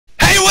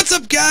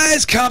What's up,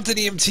 guys? Compton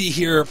EMT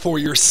here for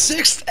your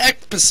 6th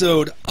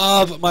episode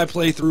of my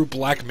playthrough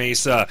Black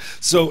Mesa.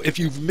 So if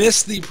you've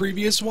missed the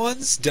previous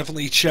ones,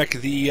 definitely check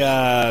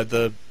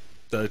the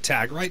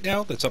tag right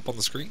now that's up on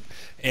the screen,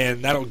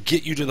 and that'll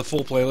get you to the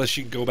full playlist.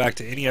 You can go back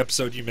to any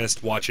episode you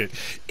missed, watch it.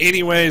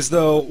 Anyways,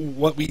 though,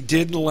 what we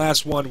did in the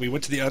last one, we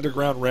went to the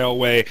Underground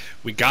Railway,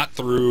 we got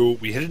through,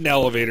 we hit an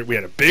elevator, we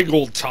had a big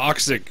old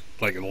toxic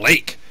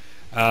lake.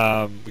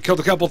 We killed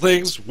a couple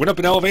things, went up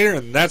an elevator,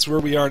 and that's where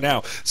we are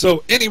now.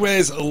 So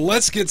anyways,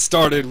 let's get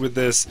started with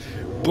this.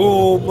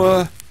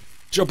 Boom.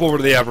 Jump over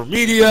to the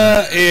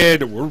Avermedia,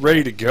 and we're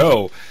ready to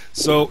go.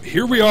 So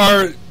here we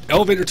are.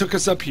 Elevator took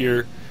us up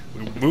here.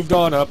 We moved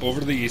on up over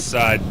to the east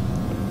side.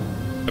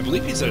 I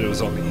believe he said it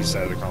was on the east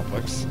side of the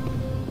complex.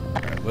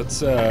 Alright, let's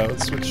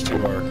switch to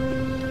our...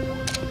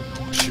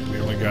 Shoot, we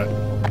only got...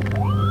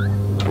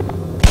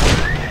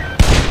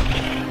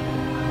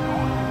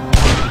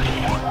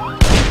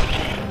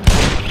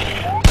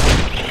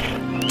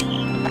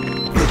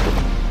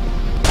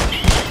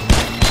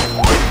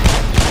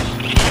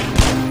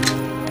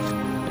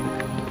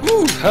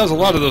 Woo! That was a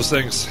lot of those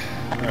things.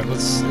 Alright,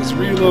 let's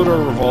reload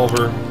our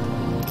revolver.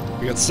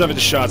 We got 7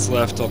 shots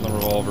left on the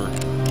revolver.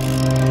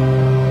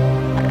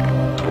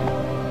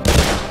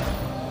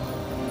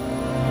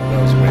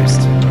 That was a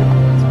waste.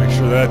 Let's make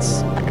sure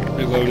that's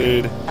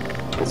reloaded.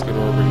 Let's go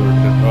to our regular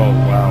kit. Oh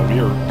wow, we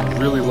are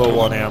really low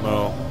on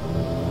ammo.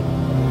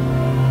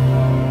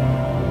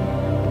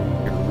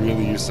 I could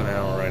really use some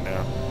ammo right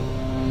now.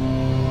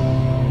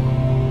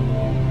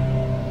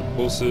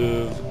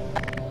 Explosive.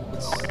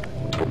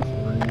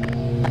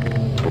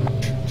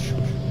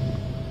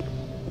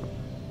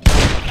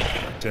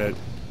 Dead.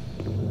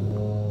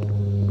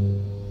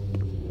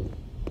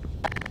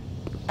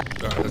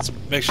 Alright, let's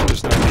make sure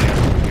there's not any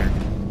ammo in here.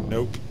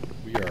 Nope.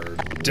 We are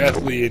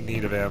deathly in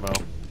need of ammo.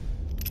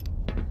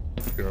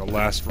 Got our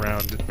last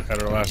round,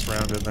 had our last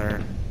round in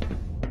there.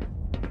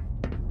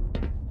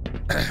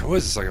 What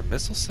is this, like a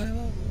missile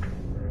silo?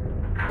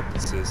 What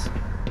this is?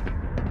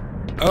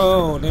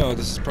 Oh no,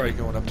 this is probably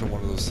going up to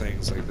one of those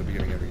things like at the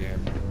beginning of the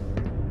game.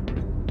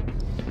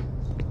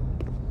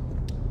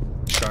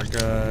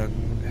 Shotgun,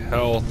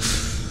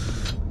 health.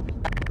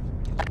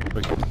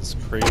 Break into this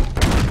crate.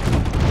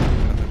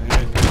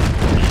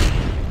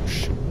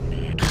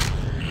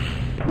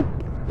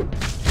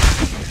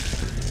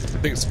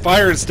 Things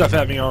firing stuff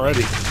at me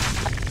already.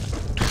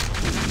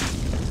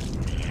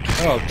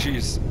 Oh,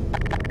 jeez.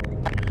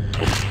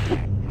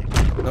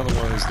 Another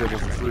one of these little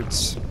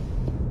fruits.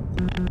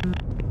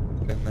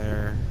 In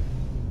there.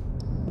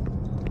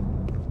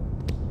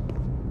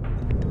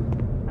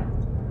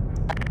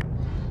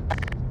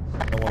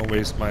 I don't want to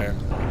waste my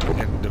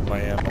end of my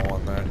ammo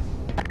on that.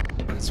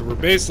 So we're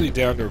basically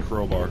down to a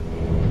crowbar.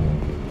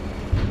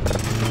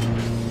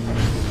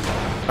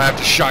 I have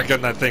to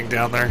shotgun that thing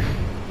down there.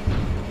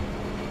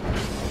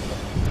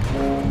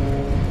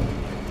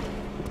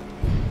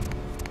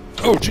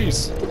 Oh,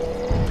 jeez.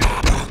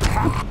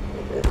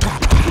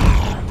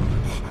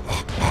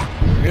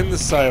 In the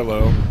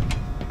silo.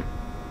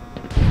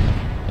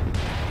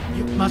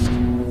 You must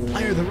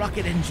fire the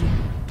rocket engine.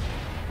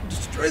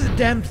 Destroy the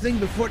damned thing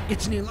before it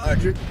gets any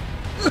larger.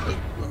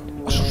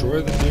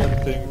 Destroy the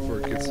damn thing before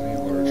it gets any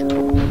larger.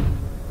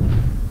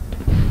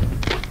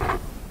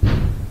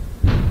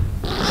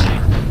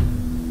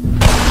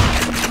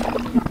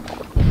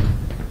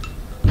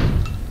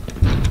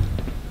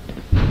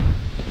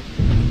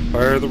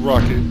 Fire the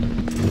rocket.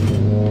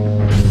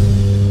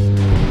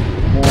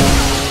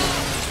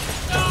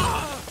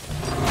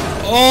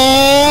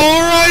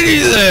 Alrighty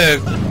then!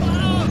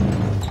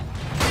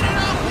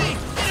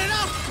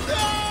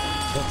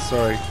 Oh,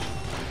 sorry.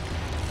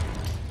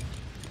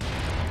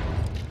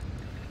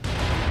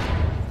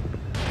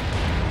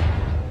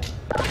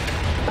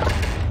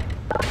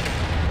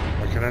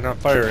 Can I not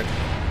fire it?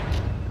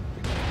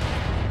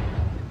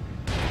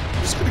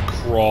 I'm just gonna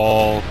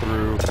crawl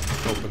through,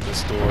 open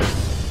this door.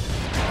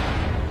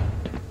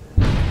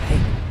 Hey,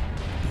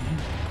 be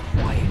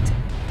quiet.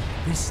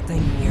 This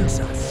thing hears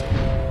us.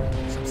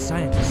 Some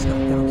scientists snuck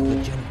down to the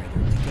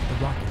generator to get the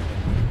rocket.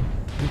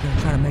 We're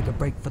gonna try to make a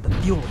break for the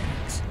fuel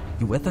annex.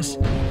 You with us?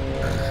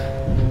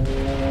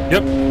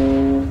 Yep.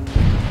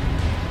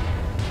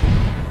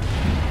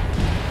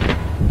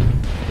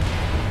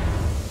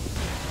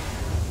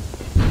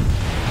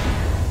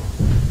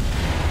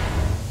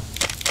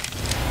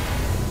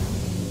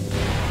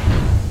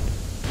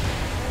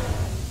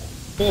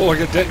 Oh, I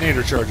got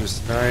detonator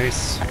charges.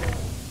 Nice. Hey,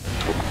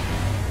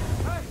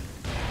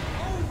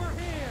 over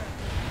here.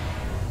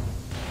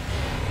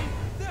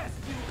 This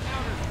do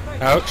outer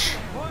space. Ouch.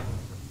 What?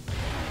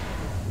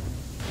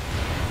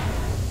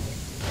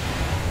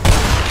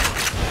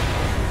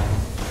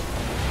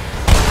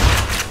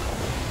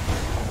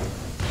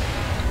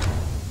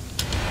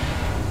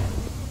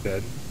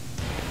 Dead.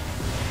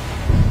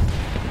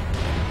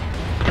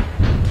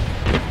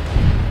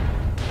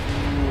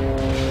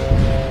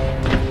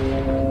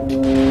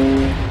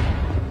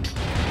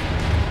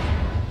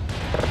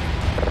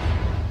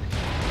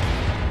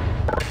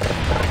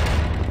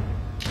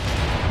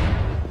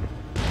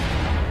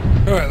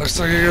 Alright, looks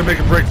like you're gonna make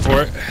a break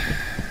for it.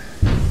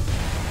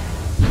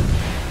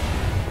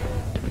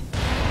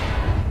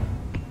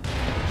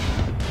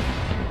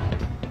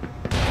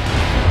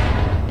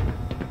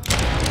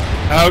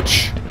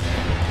 Ouch.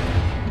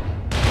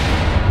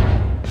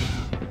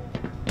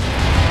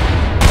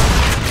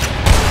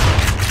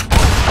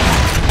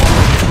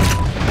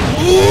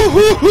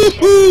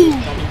 Ooh-hoo-hoo-hoo!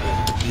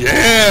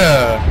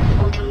 Yeah!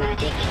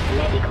 Automatic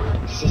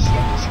medical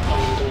systems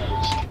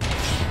engaged.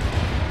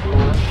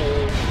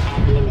 Morphine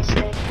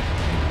administered.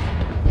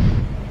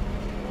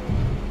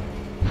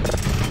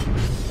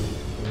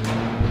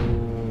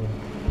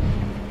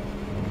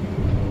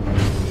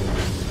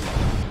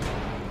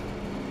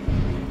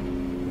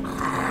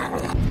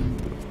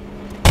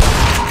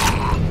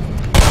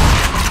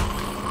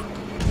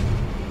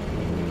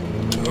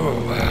 Oh,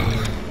 wow.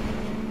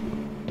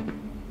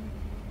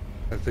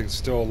 That thing's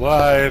still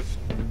alive.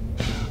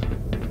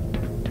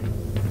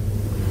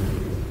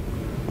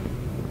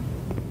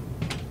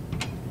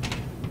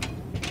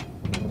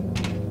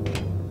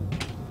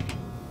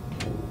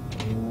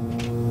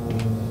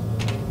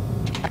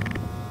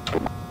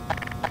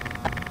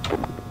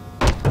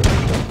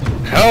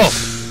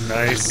 Health!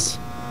 Nice.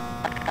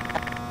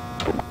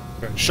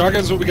 Right,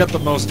 shotgun's what we got the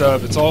most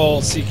of. It's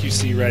all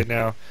CQC right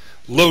now.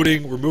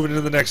 Loading, we're moving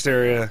into the next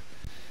area.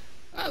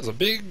 That was a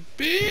big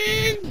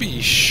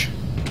beesh.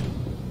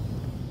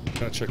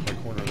 Gotta check my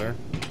corner there.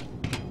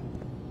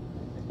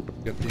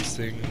 Got these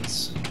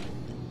things.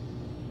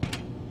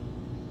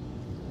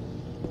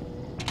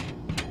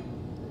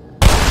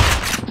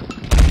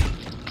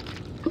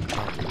 I don't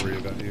have to worry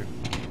about you.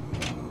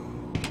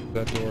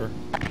 That door.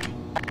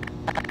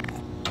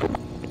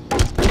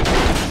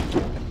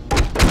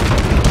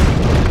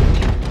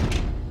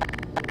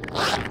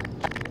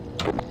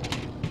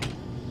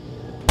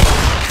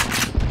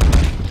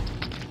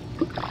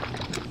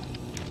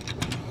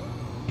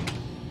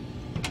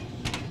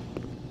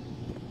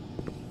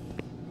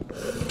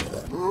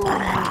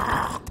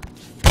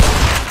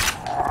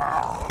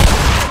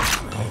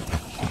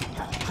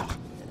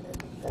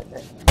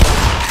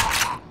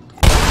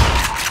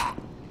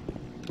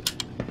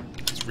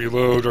 Let's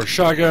reload our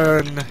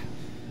shotgun.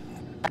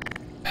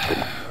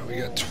 We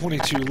got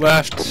 22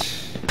 left.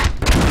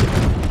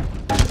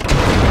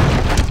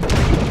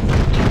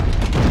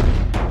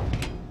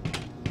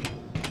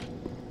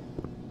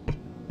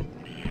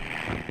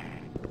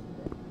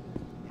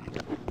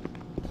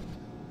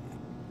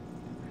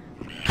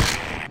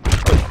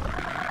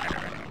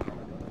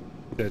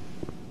 Dead.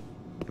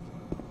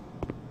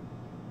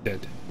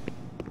 Dead.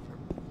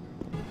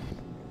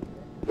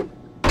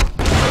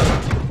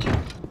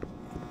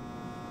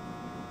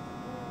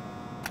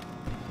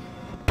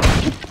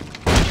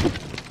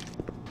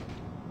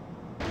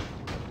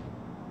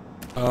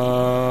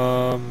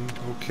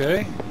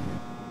 Okay.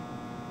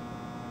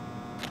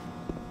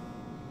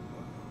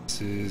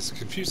 This is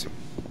confusing.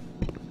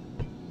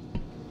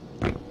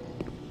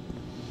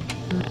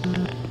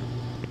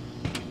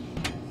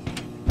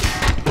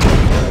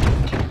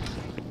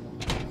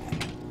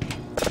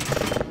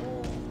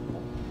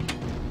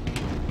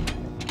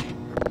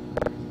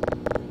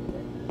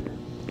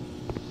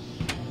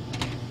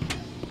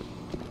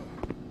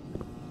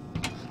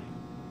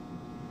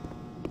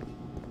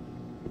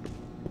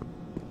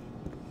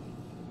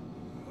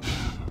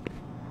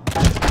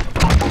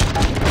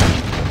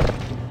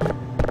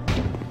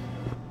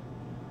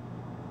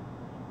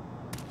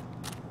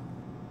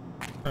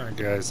 Alright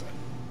guys,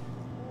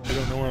 I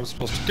don't know where I'm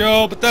supposed to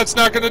go, but that's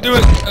not gonna do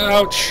it!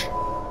 Ouch!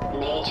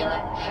 Major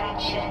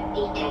fracture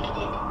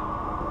detected.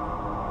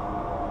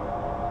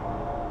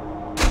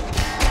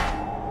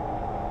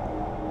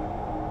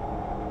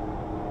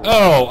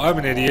 Oh, I'm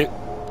an idiot.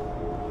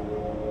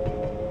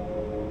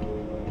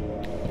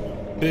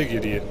 Big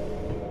idiot.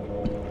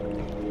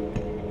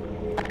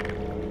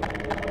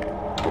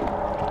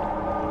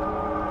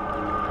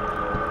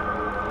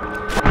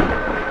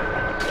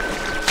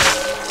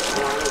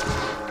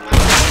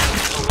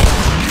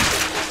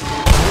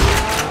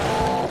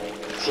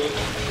 Seek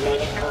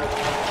medical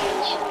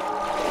attention.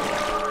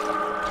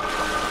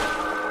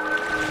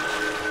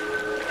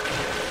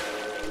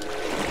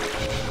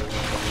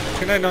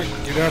 Can I not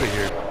get out of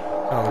here?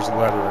 Oh, there's a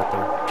ladder right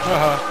there.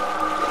 Haha.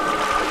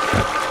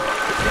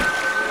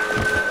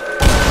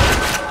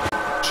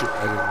 Shit, I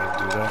didn't mean to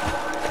do that.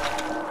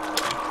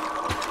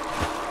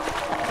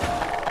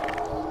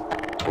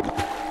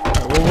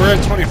 Alright, well, we're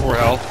at 24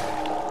 health.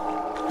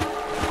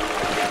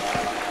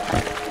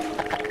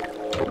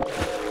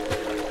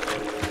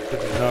 It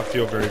did not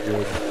feel very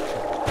good.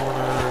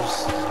 Corners,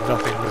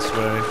 nothing this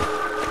way.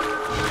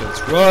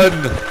 Let's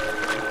run!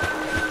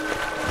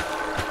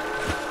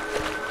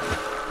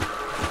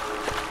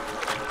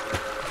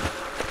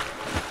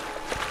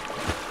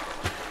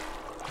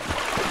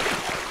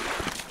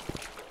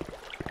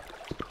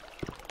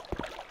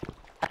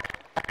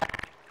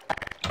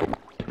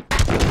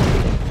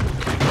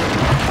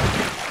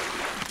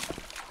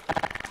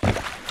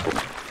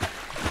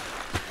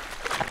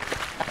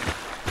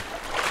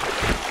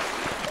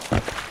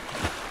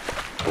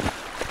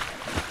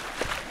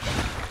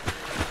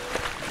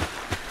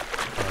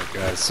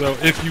 guys. So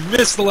if you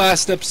missed the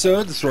last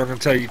episode, this is what I'm going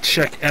to tell you.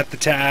 Check at the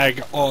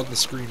tag on the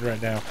screen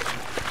right now.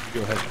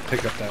 Go ahead and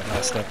pick up that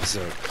last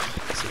episode.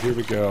 So here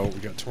we go. We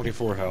got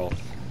 24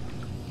 health.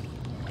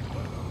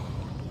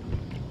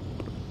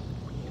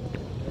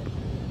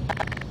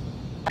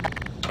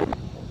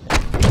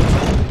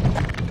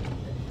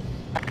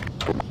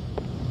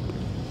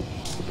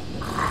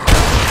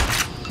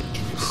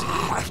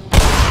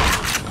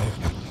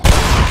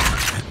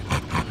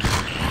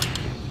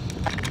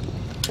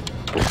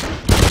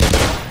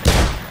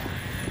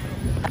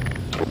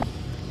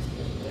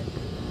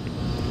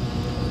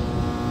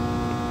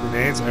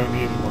 Grenades? I don't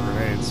need any more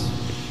grenades.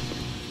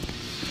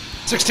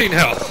 16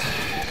 health.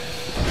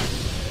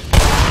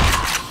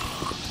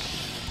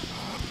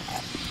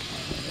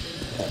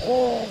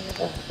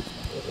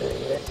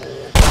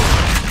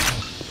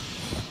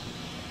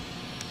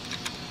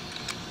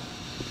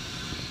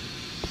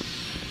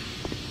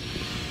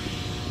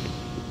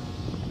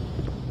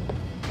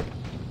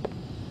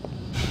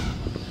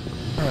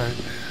 Alright,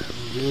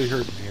 I'm really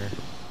hurting here.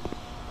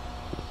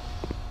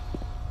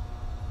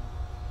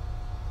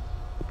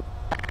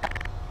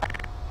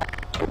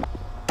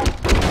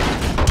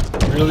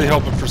 Really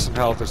hoping for some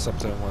health or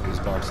something in one of these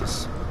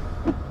boxes.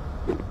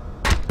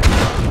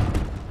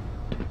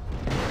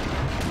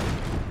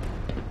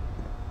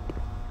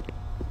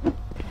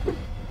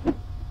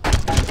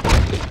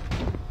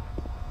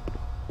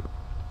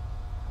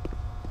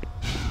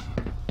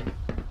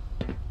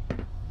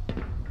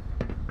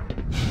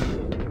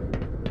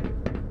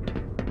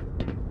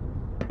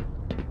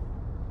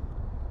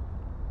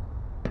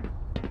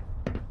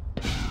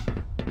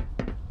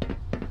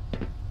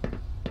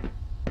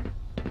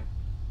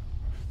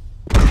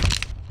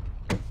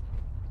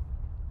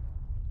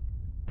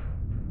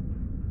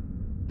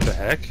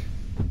 Heck?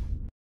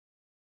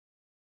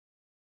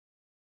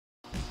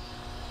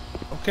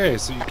 Okay,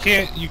 so you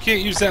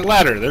can't use that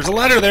ladder. There's a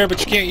ladder there,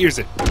 but you can't use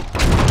it.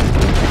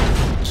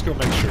 Just go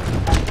make sure.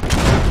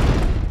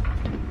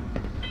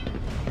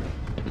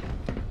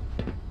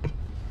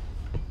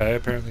 Okay,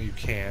 apparently you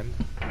can.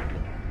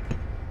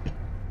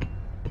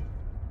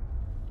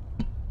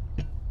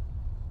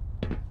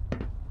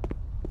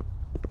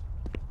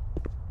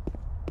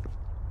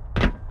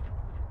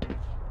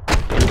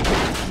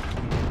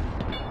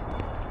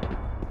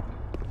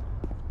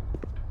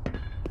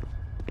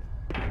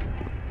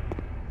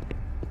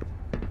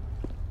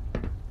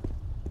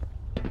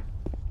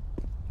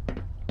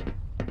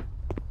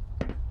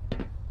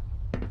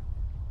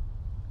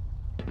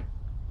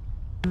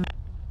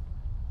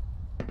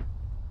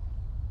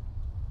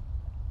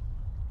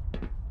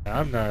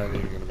 I'm not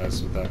even gonna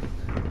mess with that.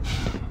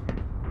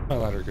 Where'd my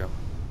ladder go?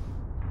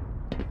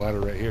 Ladder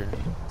right here.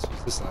 Let's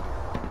use this ladder.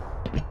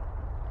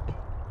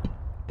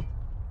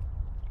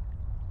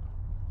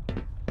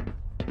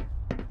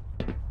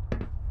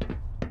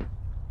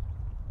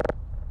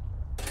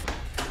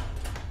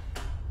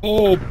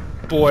 Oh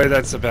boy,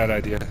 that's a bad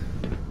idea.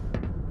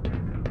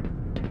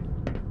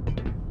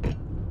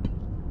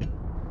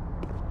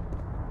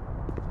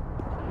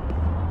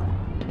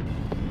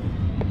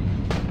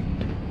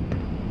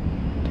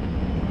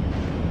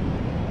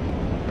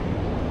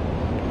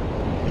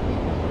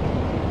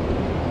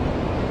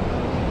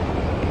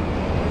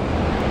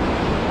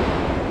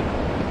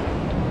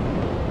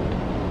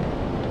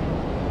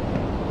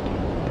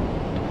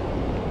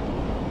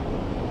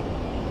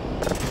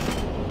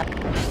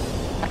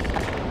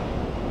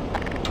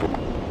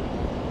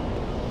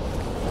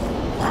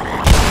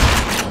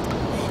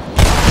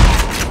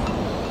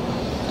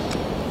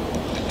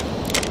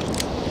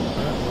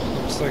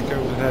 Like I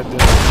would have had to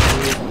do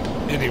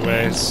it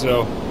anyway,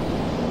 so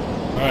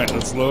alright,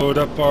 let's load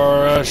up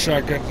our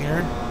shotgun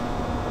here.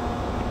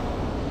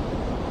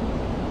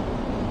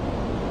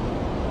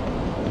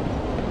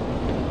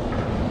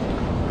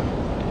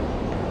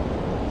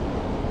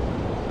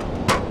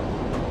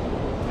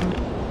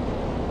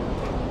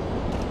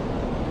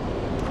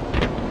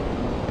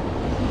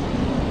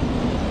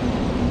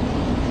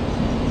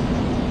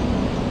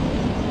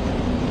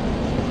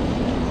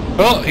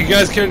 Well, you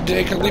guys care to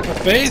take a leap of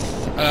faith?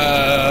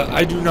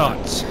 I do not.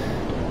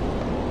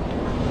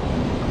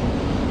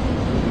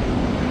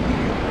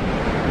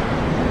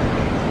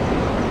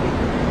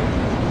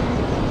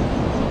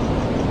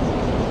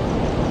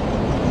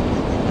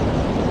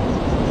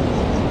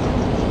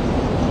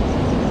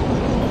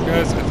 Well,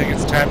 guys, I think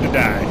it's time to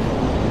die.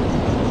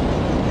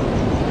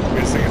 You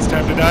guys think it's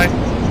time to die?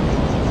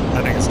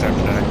 I think it's time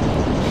to die.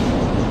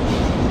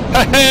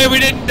 Hey, we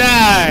didn't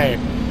die!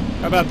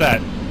 How about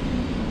that?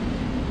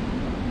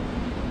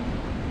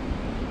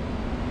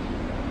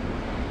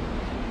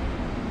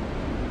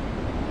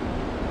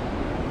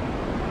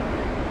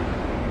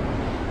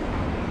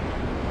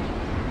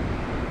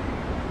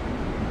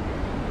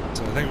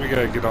 I think we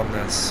gotta get on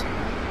this.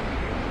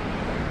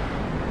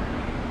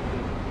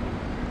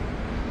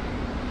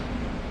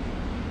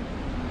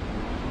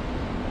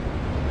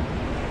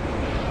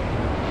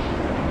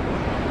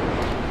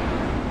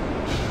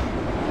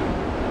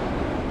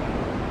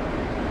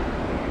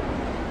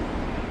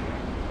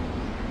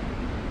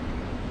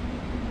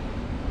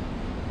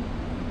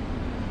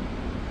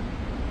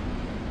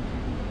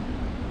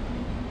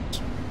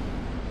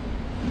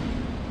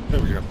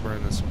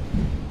 this one.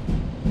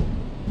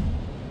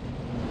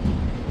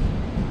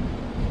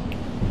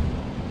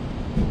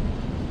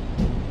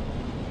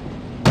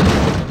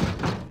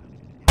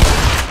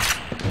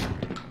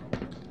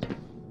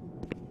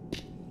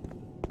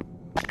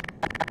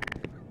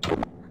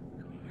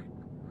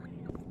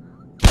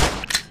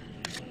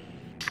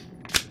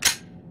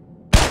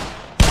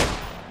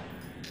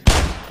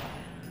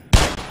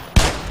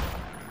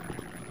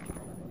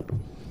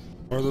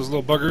 Or those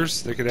little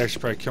buggers, they could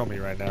actually probably kill me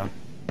right now.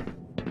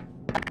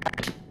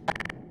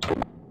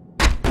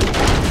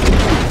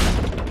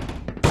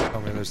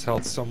 Tell me there's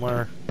health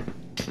somewhere.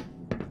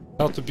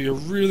 Health would be a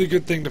really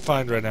good thing to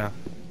find right now.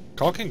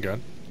 Caulking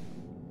gun.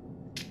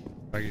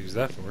 I can use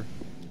that for.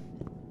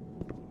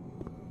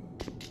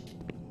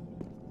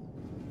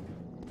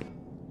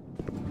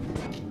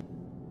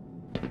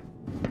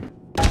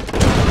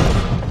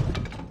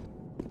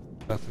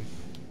 Nothing.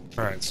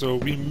 Alright, so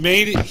we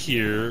made it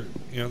here.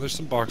 You know, there's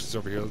some boxes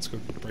over here. Let's go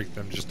break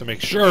them just to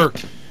make sure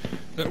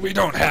that we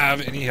don't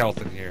have any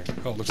health in here.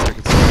 Oh, it looks like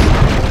it's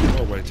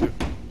oh, way too.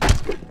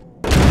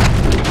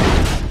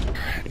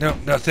 No,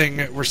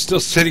 nothing. We're still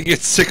sitting at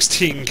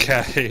 16,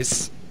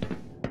 guys.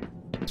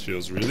 This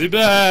feels really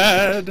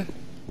bad.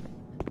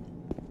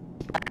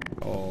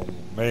 Oh,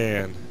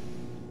 man.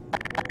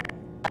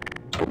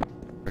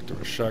 Back to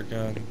our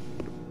shotgun.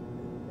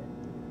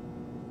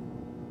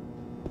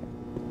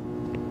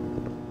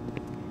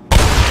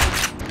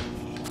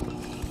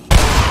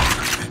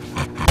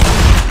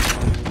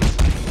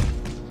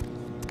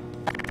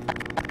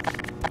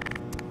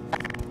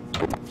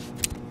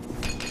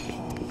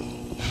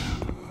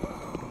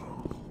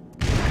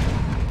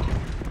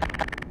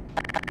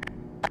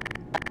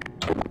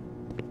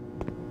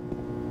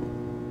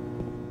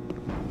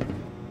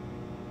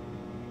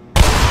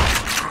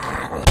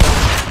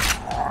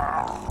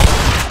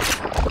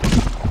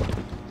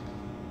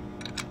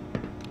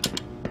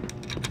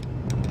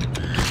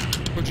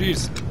 Oh,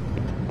 jeez.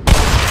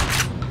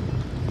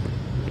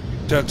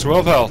 Down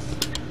 12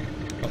 health.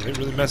 Oh, they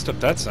really messed up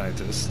that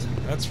scientist.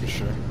 That's for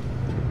sure.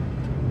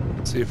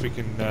 Let's see if we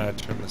can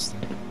turn this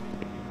thing.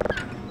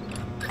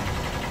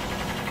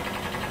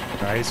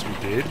 Nice, we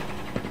did.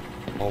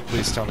 Oh,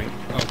 please tell me.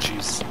 Oh,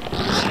 jeez.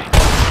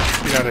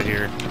 Get out of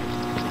here.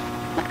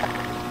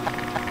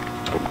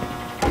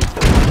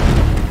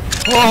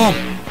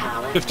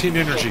 Oh! 15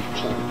 energy.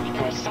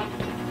 15%.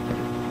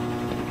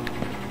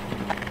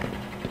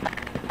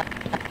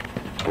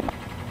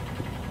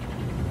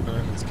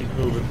 Alright, let's keep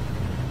moving.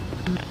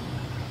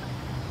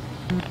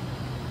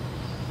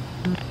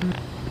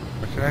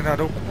 Why can I not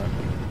open that?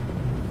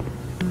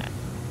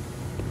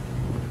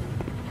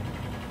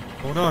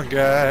 What's going on,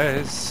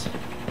 guys?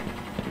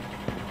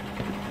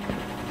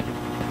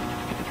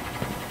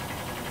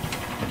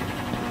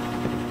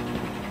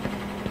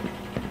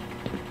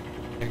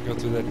 Can't go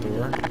through that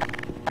door.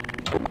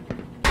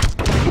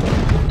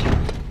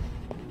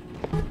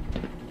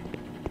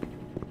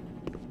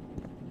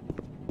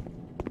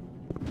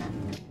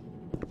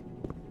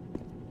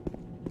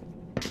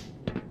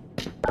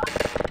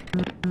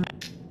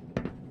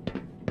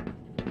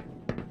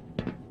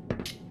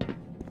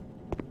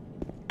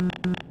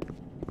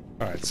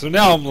 Alright, so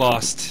now I'm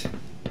lost.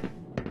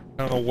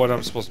 I don't know what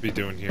I'm supposed to be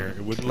doing here.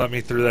 It wouldn't let me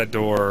through that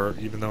door,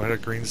 even though I had a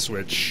green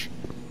switch.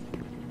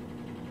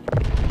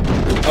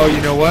 Oh,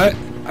 you know what?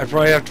 I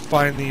probably have to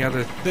find the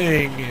other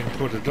thing and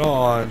put it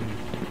on.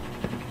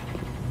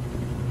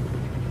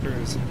 Where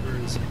is it? Where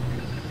is it?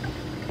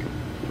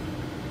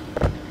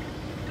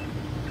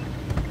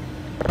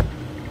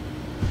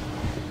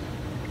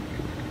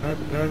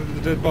 Not in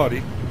the dead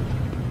body.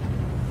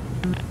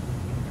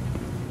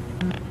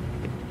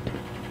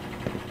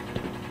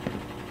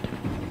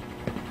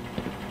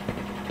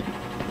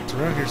 It's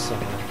around here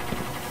somewhere.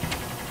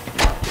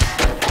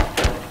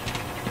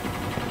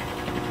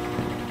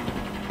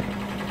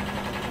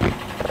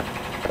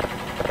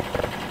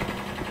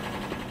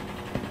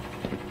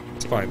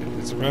 Let's find it.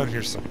 It's around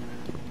here somewhere.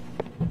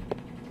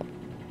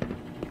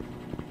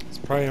 It's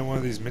probably in one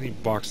of these mini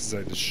boxes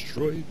I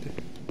destroyed.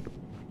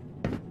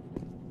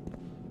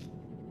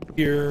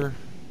 Here.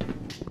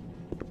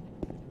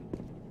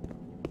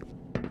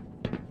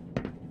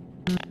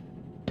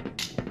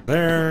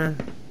 There.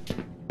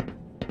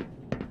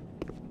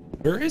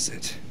 Where is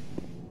it?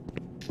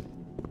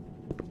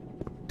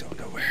 Don't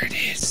know where it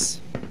is.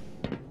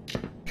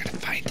 Gotta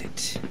find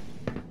it.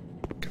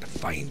 Gotta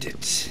find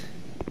it.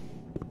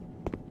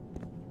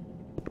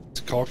 It's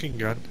a caulking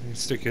gun. You can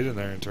stick it in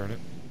there and turn it.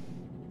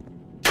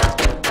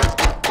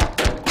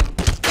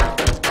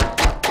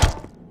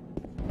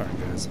 Alright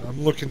guys,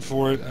 I'm looking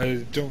for it.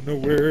 I don't know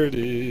where it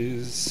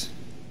is.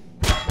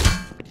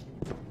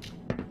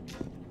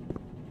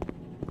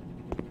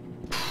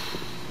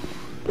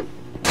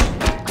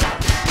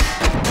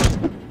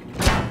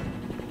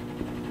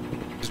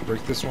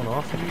 Break this one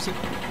off and use it.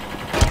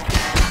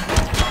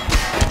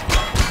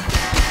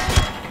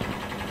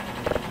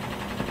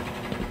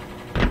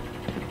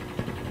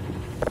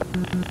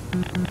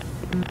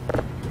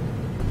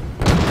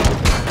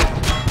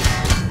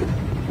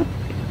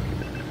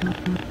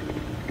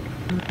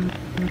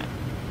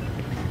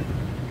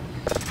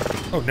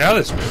 Oh, now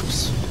this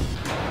works.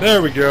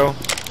 There we go.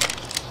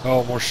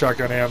 Oh, more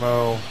shotgun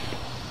ammo.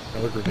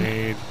 Another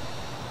grenade.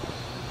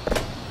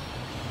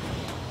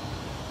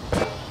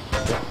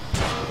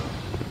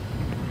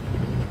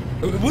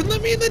 It wouldn't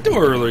let me in the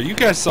door earlier. You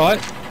guys saw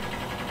it.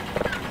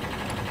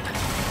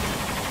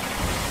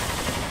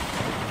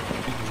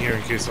 You can hear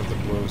in case something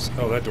blows.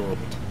 Oh, that door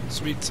opened.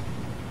 Sweet.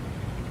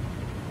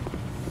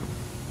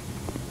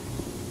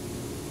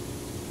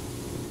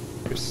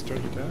 Just start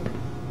it out.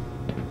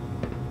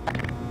 I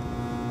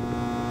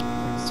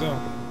think so.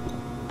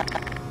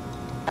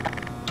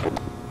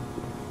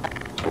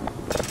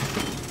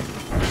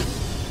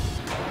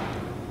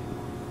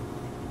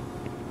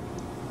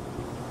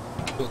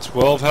 Well,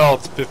 12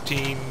 health,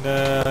 15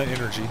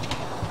 energy.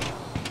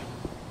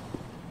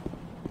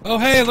 Oh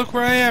hey, look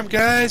where I am,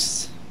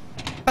 guys!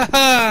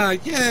 Haha!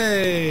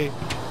 Yay!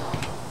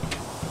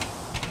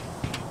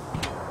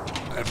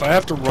 If I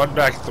have to run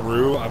back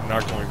through, I'm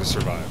not going to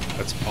survive.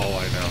 That's all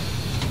I know.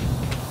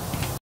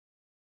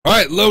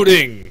 Alright,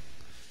 loading!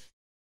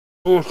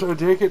 Oh, should I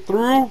take it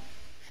through?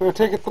 Should I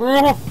take it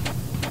through?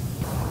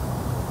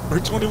 We're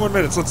 21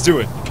 minutes, let's do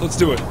it. Let's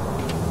do it.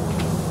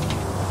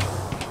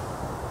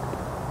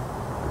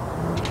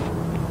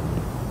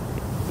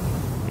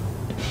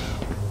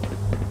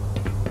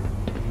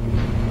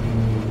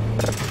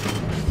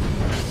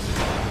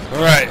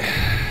 Alright.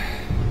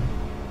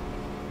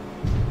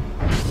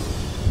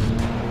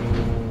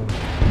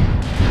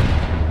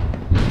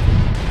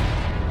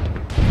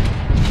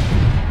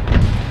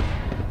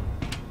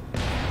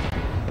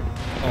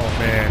 Oh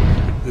man,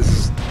 this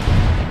is...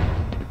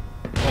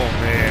 Oh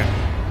man.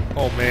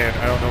 Oh man,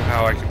 I don't know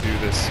how I can do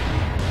this.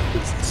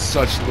 It's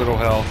such little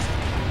health.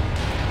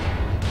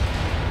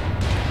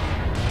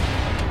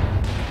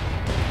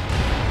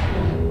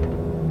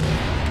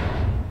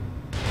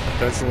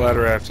 That's the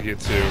ladder I have to get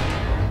to.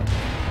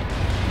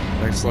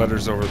 Next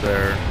ladder's over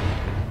there.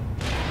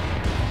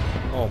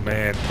 Oh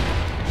man.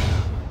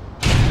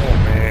 Oh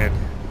man.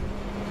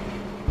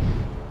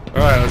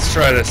 Alright, let's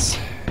try this.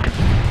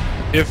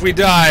 If we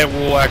die,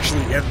 we'll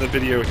actually end the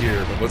video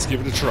here, but let's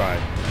give it a try.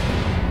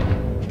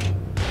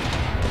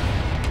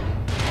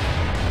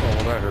 Oh,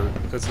 well that hurt.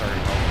 That's not gonna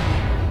help.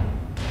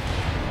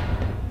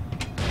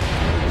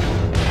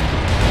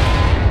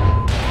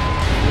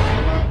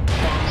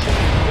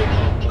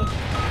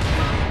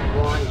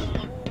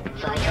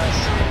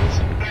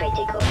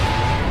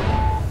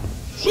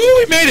 Woo,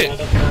 we made it!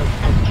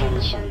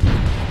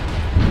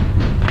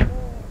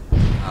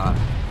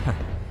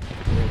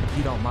 If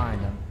you don't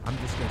mind, I'm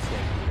just gonna stay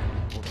here.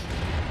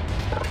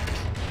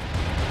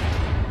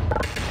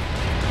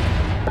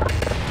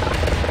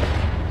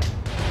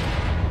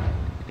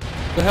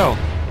 What the hell?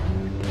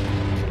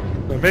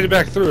 I made it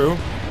back through.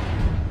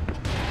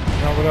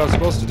 Not what I was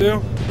supposed to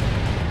do?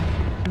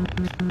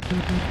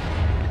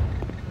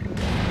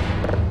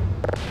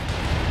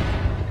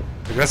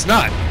 I guess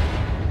not.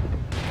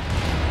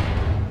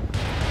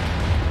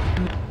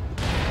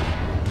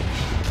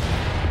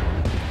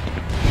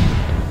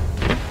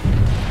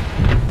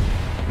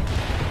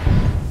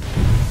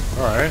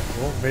 Alright,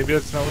 well, maybe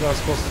that's not what I was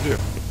supposed to do.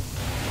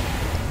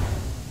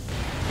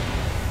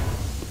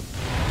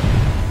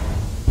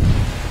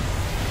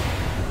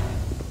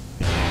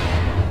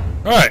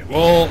 Alright,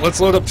 well, let's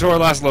load up to our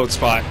last load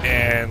spot,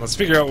 and let's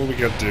figure out what we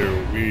gotta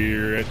do.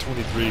 We're at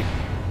 23.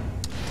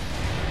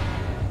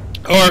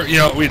 Or, you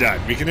know, we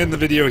died. We can end the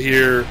video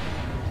here.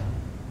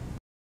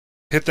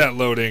 Hit that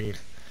loading.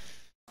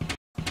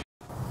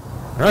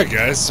 Alright,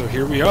 guys, so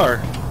here we are.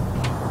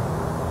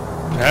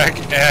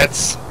 Back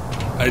at...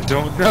 I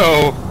don't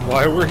know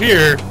why we're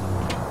here.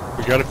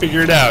 We gotta figure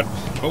it out.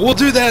 But we'll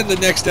do that in the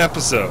next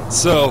episode.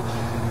 So,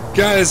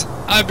 guys,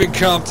 I've been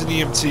Compton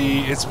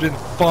EMT. It's been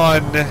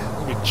fun.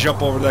 Let me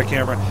jump over to that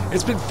camera.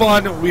 It's been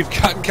fun. We've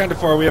gotten kind of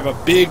far. We have a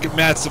big,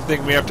 massive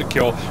thing we have to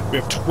kill. We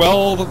have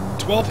 12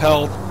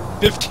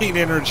 health, 15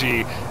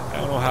 energy. I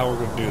don't know how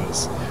we're going to do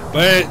this.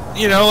 But,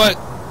 you know what?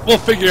 We'll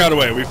figure out a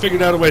way. We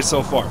figured out a way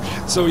so far.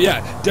 So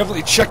yeah,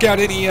 definitely check out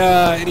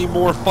any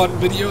more fun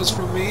videos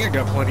from me. I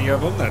got plenty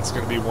of them. That's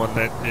going to be one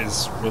that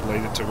is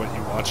related to what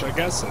you watch, I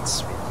guess.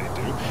 That's what they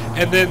do.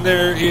 And then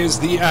there is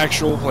the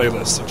actual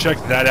playlist. So check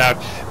that out.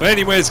 But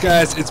anyways,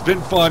 guys, it's been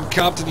fun.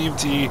 Compton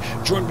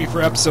EMT. Join me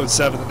for episode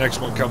 7, the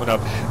next one coming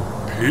up.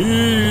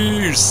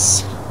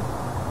 Peace.